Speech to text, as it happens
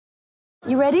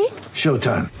You ready?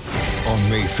 Showtime. On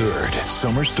May 3rd,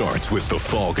 summer starts with The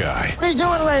Fall Guy. Let's do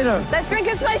it later. Let's drink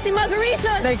a spicy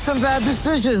margarita. Make some bad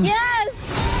decisions.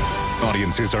 Yes!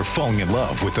 Audiences are falling in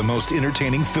love with the most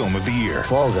entertaining film of the year.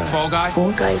 Fall Guy. Fall Guy?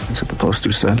 Fall Guy. That's what the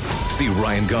poster said. See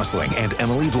Ryan Gosling and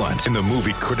Emily Blunt in the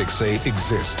movie critics say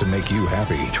exists to make you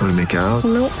happy. Trying to make it out?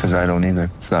 Nope. Because I don't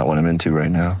either. It's not what I'm into right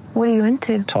now. What are you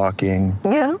into? Talking.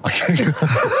 Yeah.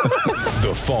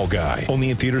 The Fall Guy.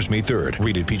 Only in theaters May 3rd.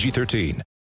 Rated PG-13.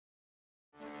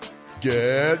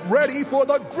 Get ready for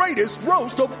the greatest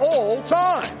roast of all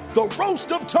time. The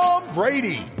Roast of Tom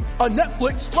Brady. A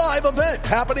Netflix live event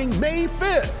happening May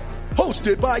 5th.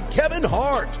 Hosted by Kevin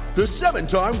Hart. The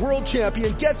 7-time world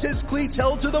champion gets his cleats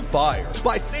held to the fire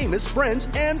by famous friends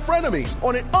and frenemies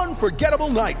on an unforgettable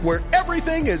night where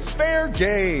everything is fair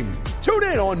game. Tune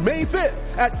in on May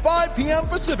 5th at 5 p.m.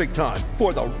 Pacific time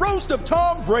for the Roast of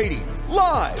Tom Brady.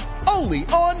 Live only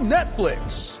on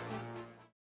Netflix.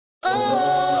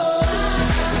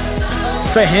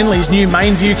 For Henley's new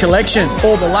Main View collection,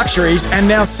 all the luxuries and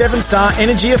now 7-star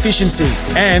energy efficiency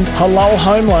and halal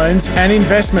home loans and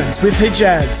investments with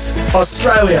Hijaz.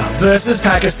 Australia versus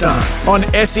Pakistan on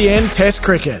SEN Test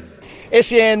Cricket.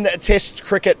 SEN Test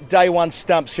Cricket Day 1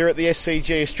 stumps here at the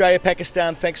SCG.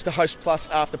 Australia-Pakistan thanks to Host Plus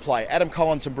Afterplay. Adam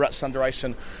Collins and Bharat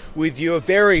Sundaresan with you. A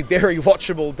very, very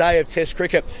watchable day of Test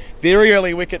Cricket. Very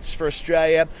early wickets for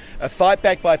Australia. A fight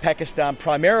back by Pakistan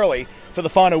primarily for the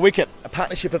final wicket. A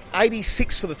partnership of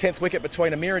 86 for the 10th wicket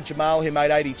between Amir and Jamal, who made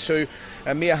 82,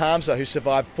 and Mir Hamza, who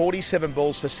survived 47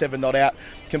 balls for 7 not out.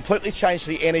 Completely changed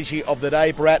the energy of the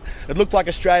day, Bharat. It looked like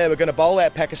Australia were going to bowl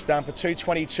out Pakistan for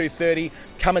 220, 230.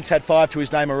 Cummins had 5 to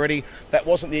his name already. That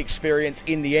wasn't the experience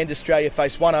in the end. Australia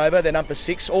faced 1 over, then number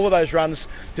 6. All of those runs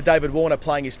to David Warner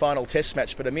playing his final test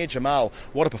match. But Amir Jamal,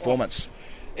 what a performance.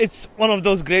 It's one of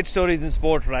those great stories in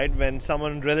sport, right? When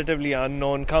someone relatively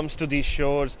unknown comes to these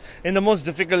shores in the most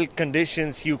difficult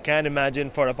conditions you can imagine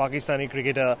for a Pakistani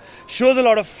cricketer, shows a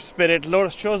lot of spirit,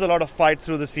 shows a lot of fight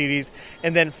through the series,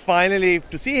 and then finally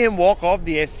to see him walk off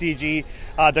the SCG,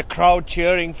 the crowd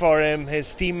cheering for him,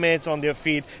 his teammates on their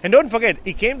feet. And don't forget,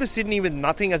 he came to Sydney with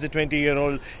nothing as a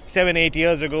 20-year-old, 7-8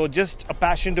 years ago, just a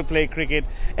passion to play cricket,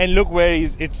 and look where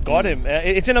it's got him.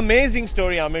 It's an amazing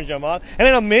story, Amir Jamal, and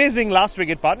an amazing last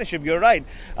wicket partnership. You're right.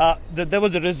 There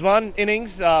was a Rizwan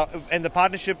innings and the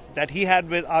partnership that he had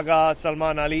with Agha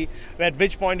Salman Ali, at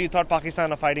which point he thought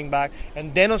Pakistan are fighting back,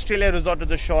 and then Australia resorted to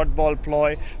the short ball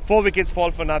ploy. 4 wickets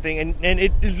fall for nothing, and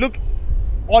it looked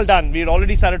all done. We had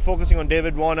already started focusing on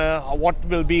David Warner, what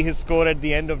will be his score at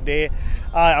the end of the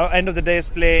day's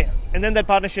play, and then that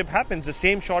partnership happens. The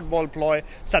same short ball ploy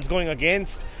starts going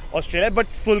against Australia, but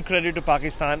full credit to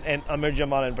Pakistan and Amir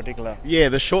Jamal in particular. Yeah,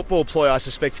 the short ball ploy, I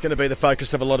suspect, is going to be the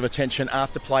focus of a lot of attention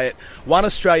after play. It won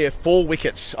Australia 4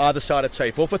 wickets either side of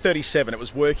tee, 4 for 37. It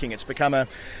was working. It's become a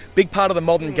big part of the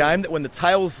modern game that when the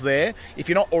tail's there, if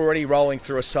you're not already rolling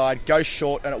through a side, go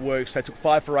short and it works. They took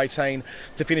 5 for 18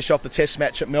 to finish off the test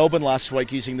match at Melbourne last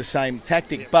week using the same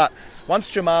tactic. Yeah. But once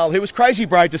Jamal, who was crazy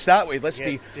brave to start with, let's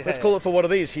call it for what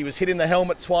it is. He was hitting the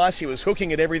helmet twice. He was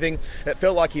hooking at everything. It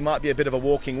felt like he might be a bit of a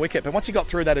walking wicket. But once he got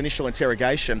through that initial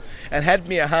interrogation and had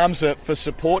Mir Hamza for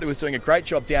support, who was doing a great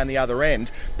job down the other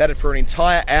end, batted for an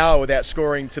entire hour without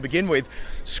scoring to begin with.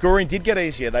 Scoring did get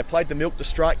easier. They played the milk to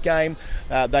strike game.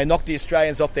 They knocked the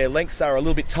Australians off their lengths. They were a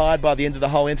little bit tired by the end of the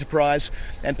whole enterprise.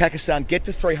 And Pakistan get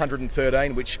to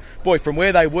 313, which, boy, from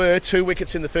where they were, 2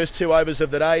 wickets in the first 2 overs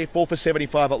of the day, 4 for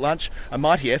 75 at lunch, a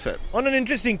mighty effort. On an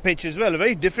interesting pitch as well, a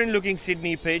very different looking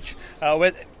Sydney pitch,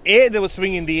 where there was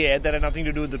swing in the air that had nothing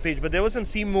to do with the pitch, but there was some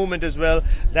seam movement as well.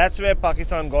 That's where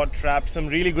Pakistan got trapped. Some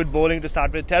really good bowling to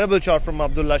start with. Terrible shot from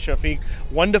Abdullah Shafiq.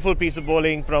 Wonderful piece of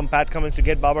bowling from Pat Cummins to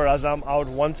get Babar Azam out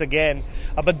once again.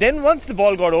 But then once the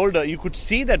ball got older, you could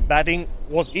see that batting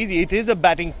was easy. It is a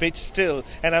batting pitch still,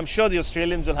 and I'm sure the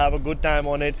Australians will have a good time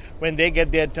on it when they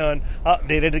get their turn.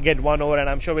 They did get 1 over, and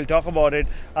I'm sure we'll talk about it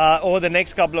over the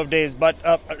next couple of days. But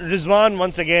Rizwan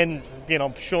once again,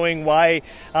 showing why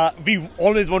we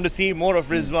always want to see more of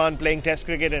Rizwan playing Test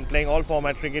cricket and playing all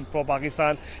format cricket for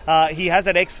Pakistan. He has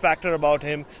that X factor about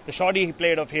him. The shot he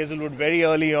played off Hazelwood very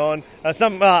early on,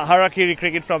 some harakiri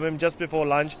cricket from him just before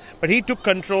lunch, but he took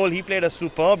control. He played a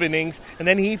superb innings, and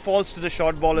then he falls to the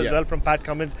short ball as well from Pat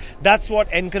Cummins. That's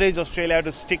what encouraged Australia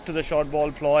to stick to the short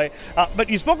ball ploy. But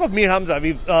you spoke of Mir Hamza.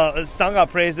 We've sung our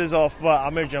praises of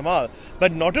Amir Jamal,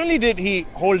 but not only did he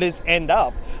hold his end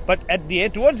up, but at the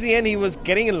end, towards the end, he was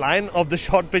getting in line of the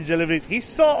short pitch deliveries, he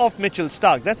saw off Mitchell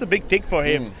Starc. That's a big tick for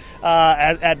him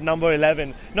at number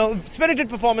 11. Now, spirited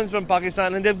performance from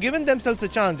Pakistan, and they've given themselves a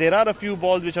chance. There are a few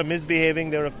balls which are misbehaving.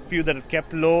 There are a few that have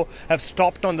kept low, have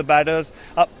stopped on the batters.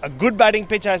 A good batting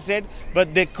pitch, I said,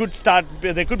 but there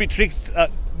could be tricks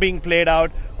being played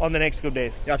out on the next good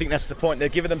days. Yeah, I think that's the point.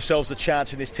 They've given themselves a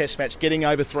chance in this test match, getting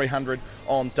over 300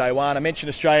 on day one. I mentioned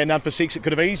Australia, none for six. It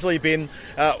could have easily been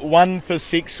 1 for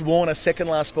 6. Warner, second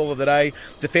last ball of the day,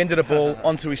 defended a ball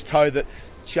onto his toe that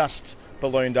just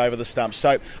ballooned over the stump.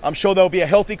 So I'm sure there'll be a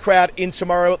healthy crowd in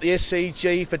tomorrow at the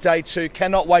SCG for day 2.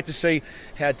 Cannot wait to see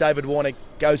how David Warner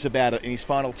goes about it in his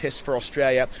final test for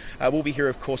Australia. We'll be here,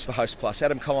 of course, for Host Plus.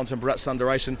 Adam Collins and Bharat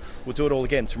Sundaresan will do it all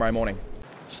again tomorrow morning.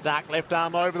 Starc left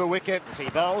arm over the wicket as he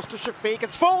bowls to Shafiq.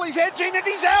 It's full, he's edging and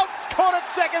he's out. Caught at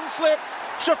second slip.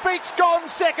 Shafiq's gone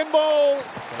second ball.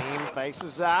 Saeem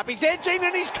faces up. He's edging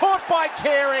and he's caught by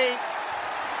Carey.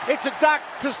 It's a duck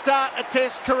to start a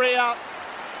test career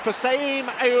for Saeem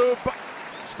Ayub.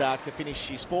 Starc to finish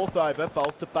his 4th over.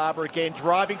 Bowls to Barber again,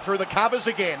 driving through the covers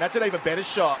again. That's an even better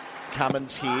shot.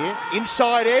 Cummins here.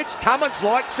 Inside edge. Cummins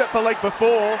likes it for leg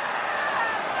before.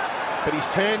 But he's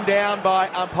turned down by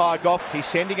umpire Goff. He's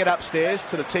sending it upstairs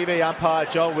to the TV umpire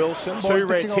Joel Wilson. 2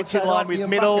 reds, hits in line with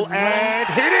middle and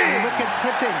hitting. Wickets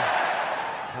hitting.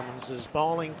 Cummins is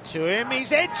bowling to him.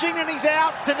 He's edging and he's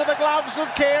out into the gloves of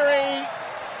Carey.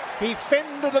 He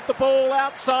fended at the ball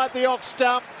outside the off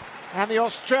stump. And the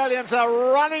Australians are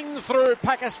running through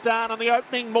Pakistan on the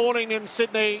opening morning in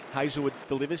Sydney. Hazelwood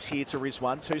delivers here to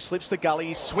Rizwan, who slips the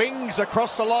gully, swings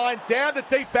across the line, down to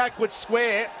deep backward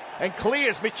square, and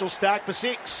clears Mitchell Starc for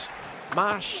 6.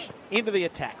 Marsh into the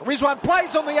attack. Rizwan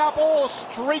plays on the up or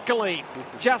streakily,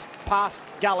 just past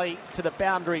gully to the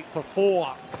boundary for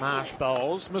 4. Marsh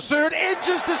bowls. Masood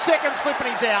edges to second slip and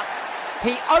he's out.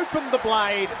 He opened the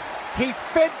blade. He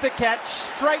fed the catch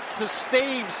straight to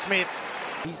Steve Smith.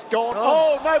 He's gone.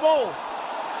 Oh, no ball.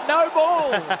 No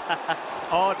ball.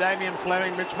 Oh, Damien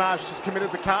Fleming, Mitch Marsh just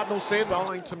committed the cardinal sin.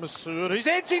 Bowling to Masood, who's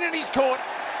edging and he's caught.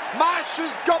 Marsh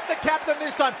has got the captain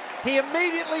this time. He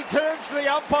immediately turns to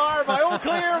the umpire. Am I all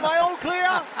clear? Am I all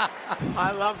clear?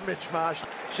 I love Mitch Marsh.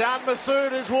 Shan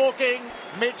Masood is walking.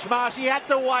 Mitch Marsh, he had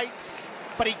to wait,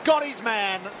 but he got his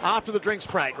man after the drinks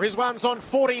break. Rizwan's on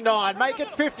 49. Make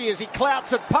it 50 as he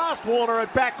clouts it past Warner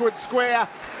at backward square.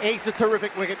 He's a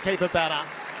terrific wicketkeeper batter,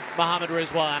 Mohammad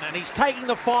Rizwan, and he's taking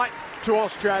the fight to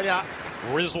Australia.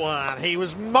 Rizwan, he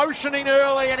was motioning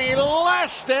early and he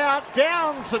lashed out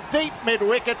down to deep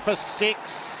mid-wicket for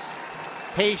 6.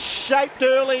 He shaped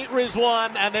early,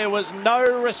 Rizwan, and there was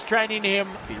no restraining him.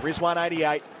 Rizwan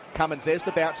 88. Cummins, there's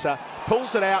the bouncer.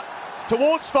 Pulls it out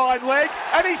towards fine leg,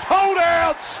 and he's hold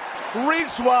outs.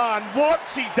 Rizwan,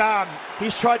 what's he done?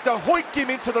 He's tried to hoik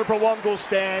him into the Brawangal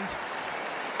stand,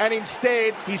 and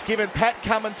instead he's given Pat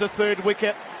Cummins a 3rd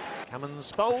wicket.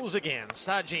 Cummins bowls again.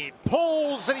 Sajid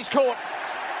pulls and he's caught.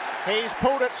 He's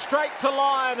pulled it straight to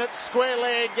line at square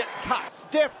leg. Cuts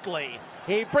deftly.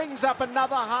 He brings up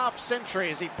another half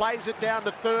century as he plays it down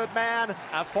to 3rd man.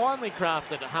 A finely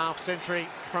crafted half century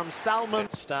from Salman.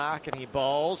 Starc and he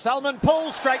bowls. Salman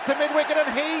pulls straight to mid-wicket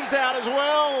and he's out as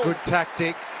well. Good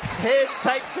tactic. Head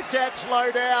takes the catch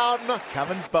low down.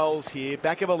 Cummins bowls here,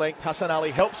 back of a length. Hassan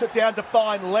Ali helps it down to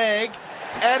fine leg,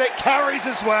 and it carries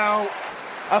as well.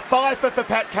 A 5 for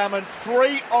Pat Cummins,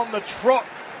 3 on the trot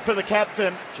for the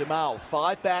captain. Jamal,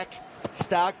 5 back.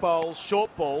 Starc bowls,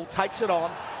 short ball, takes it on,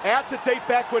 out to deep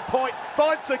backward point,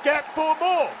 finds the gap for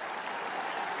more.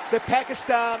 The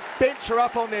Pakistan bench are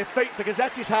up on their feet because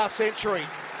that's his half century.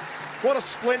 What a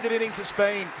splendid innings it's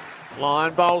been.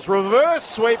 Line bowls, reverse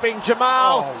sweeping.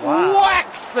 Jamal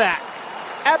whacks that.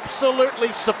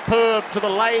 Absolutely superb to the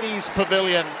ladies'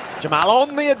 pavilion. Jamal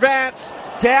on the advance,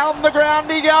 down the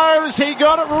ground he goes. He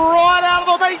got it right out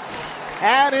of the meats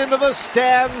and into the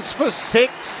stands for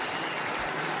 6.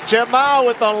 Jamal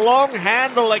with the long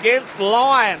handle against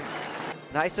Lyon.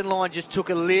 Nathan Lyon just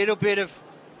took a little bit of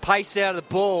pace out of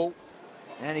the ball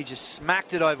and he just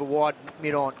smacked it over wide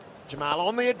mid-on. Jamal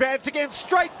on the advance again,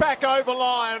 straight back over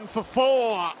Lyon for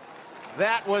 4.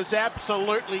 That was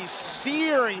absolutely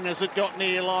searing as it got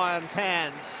near Lyon's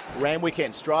hands. Ram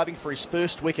Weekend striving for his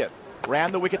 1st wicket.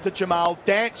 Round the wicket to Jamal,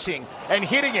 dancing and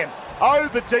hitting him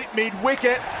over deep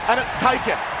mid-wicket, and it's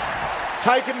taken.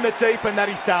 Taken in the deep, and that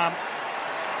is done.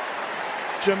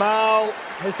 Jamal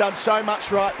has done so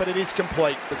much right, but it is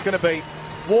complete. It's going to be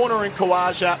Warner and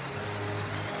Khawaja,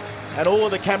 and all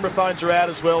of the camera phones are out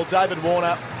as well. David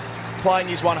Warner playing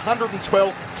his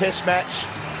 112th Test match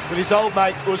with his old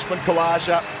mate Usman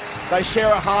Khawaja. They share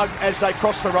a hug as they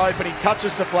cross the rope, and he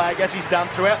touches the flag, as he's done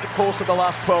throughout the course of the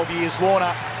last 12 years.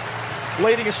 Warner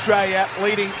leading Australia,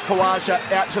 leading Khawaja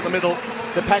out to the middle.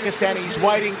 The Pakistanis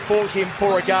waiting for him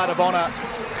for a guard of honour.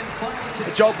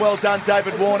 A job well done,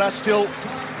 David Warner. Still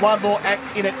one more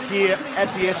act in it here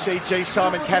at the SCG.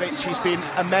 Simon Katic, she's been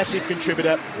a massive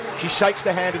contributor. She shakes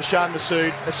the hand of Shan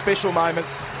Masood, a special moment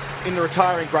in the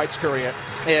retiring greats career.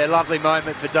 Yeah, lovely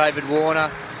moment for David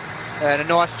Warner. And a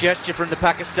nice gesture from the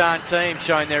Pakistan team,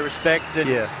 showing their respect.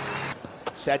 And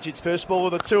Sajid's first ball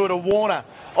with a 2 to Warner.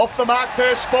 Off the mark,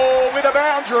 first ball with a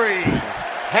boundary.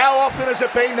 How often has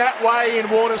it been that way in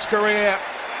Warner's career?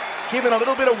 Given a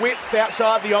little bit of width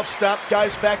outside the off stump,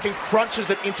 goes back and crunches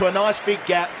it into a nice big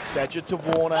gap. Sajid to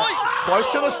Warner.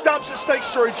 Close to the stumps, it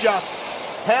sneaks through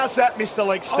just. How's that, Mr.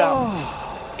 Leg Stump?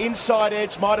 Inside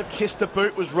edge, might have kissed the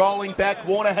boot, was rolling back.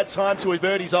 Warner had time to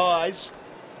avert his eyes.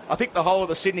 I think the whole of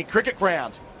the Sydney cricket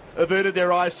ground averted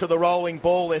their eyes to the rolling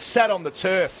ball. They're sat on the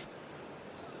turf.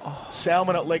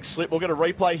 Salmon at leg slip. We'll get a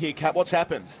replay here, Cap. What's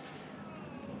happened?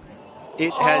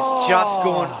 It has just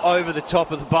gone over the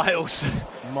top of the bails.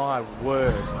 My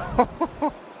word.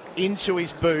 Into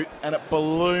his boot, and it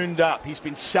ballooned up. He's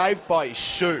been saved by his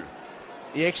shoe.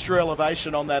 The extra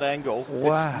elevation on that angle.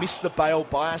 Wow. It's missed the bail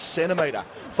by a centimetre.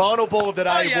 Final ball of the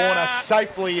day, Warner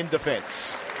safely in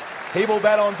defence. He will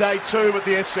bat on day 2 at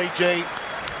the SCG.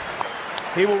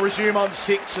 He will resume on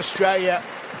 6. Australia,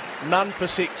 none for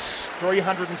 6.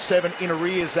 307 in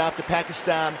arrears after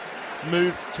Pakistan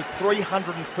moved to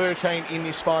 313 in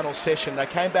this final session. They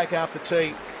came back after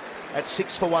tea at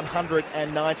 6 for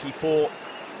 194.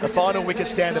 The final wicket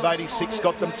stand of 86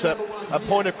 got them to a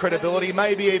point of credibility,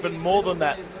 maybe even more than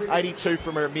that. 82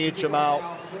 from Amir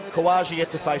Jamal. Khawaja yet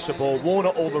to face a ball. Warner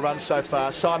all the runs so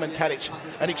far. Simon Katic,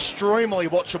 an extremely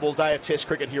watchable day of Test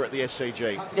cricket here at the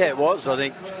SCG. Yeah, it was. I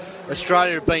think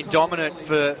Australia have been dominant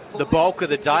for the bulk of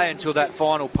the day until that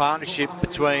final partnership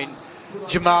between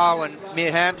Jamal and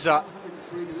Mir Hamza.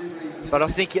 But I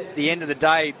think at the end of the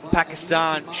day,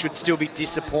 Pakistan should still be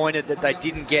disappointed that they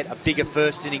didn't get a bigger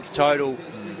first innings total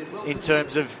in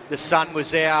terms of the sun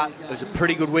was out. It was a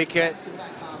pretty good wicket.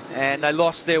 And they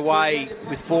lost their way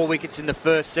with 4 wickets in the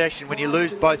first session. When you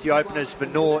lose both your openers for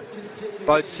naught,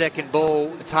 both second ball,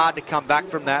 it's hard to come back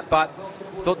from that. But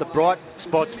I thought the bright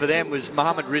spots for them was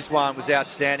Mohammad Rizwan was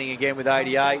outstanding again with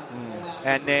 88.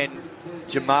 And then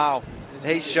Jamal,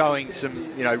 he's showing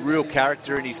some, real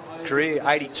character in his career.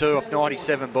 82 off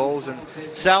 97 balls. And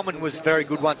Salman was very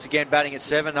good once again, batting at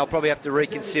 7. They'll probably have to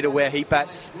reconsider where he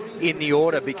bats in the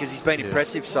order because he's been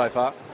impressive so far.